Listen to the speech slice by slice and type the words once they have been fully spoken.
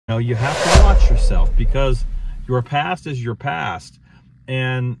Now you have to watch yourself, because your past is your past.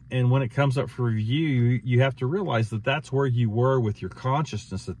 And when it comes up for review, you have to realize that that's where you were with your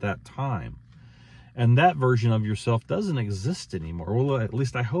consciousness at that time. And that version of yourself doesn't exist anymore. Well, at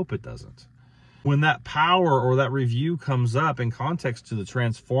least I hope it doesn't. When that power or that review comes up in context to the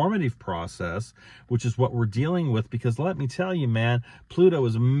transformative process, which is what we're dealing with, because let me tell you, man, Pluto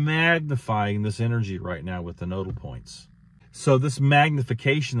is magnifying this energy right now with the nodal points. So this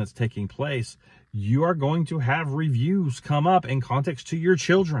magnification that's taking place, you are going to have reviews come up in context to your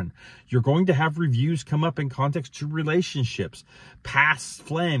children. You're going to have reviews come up in context to relationships, past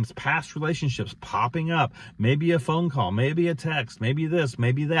flames, past relationships popping up, maybe a phone call, maybe a text, maybe this,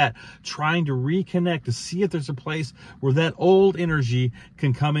 maybe that, trying to reconnect to see if there's a place where that old energy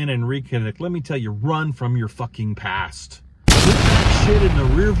can come in and reconnect. Let me tell you, run from your fucking past. Put that shit in the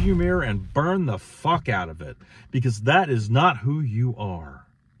rearview mirror and burn the fuck out of it, because that is not who you are.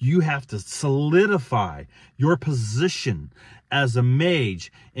 You have to solidify your position as a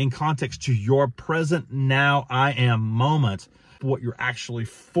mage in context to your present now I am moment, what you're actually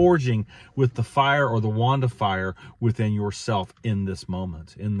forging with the fire or the wand of fire within yourself in this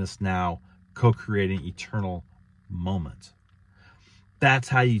moment, in this now co-creating eternal moment. That's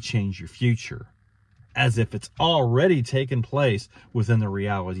how you change your future, as if it's already taken place within the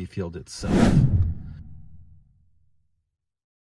reality field itself.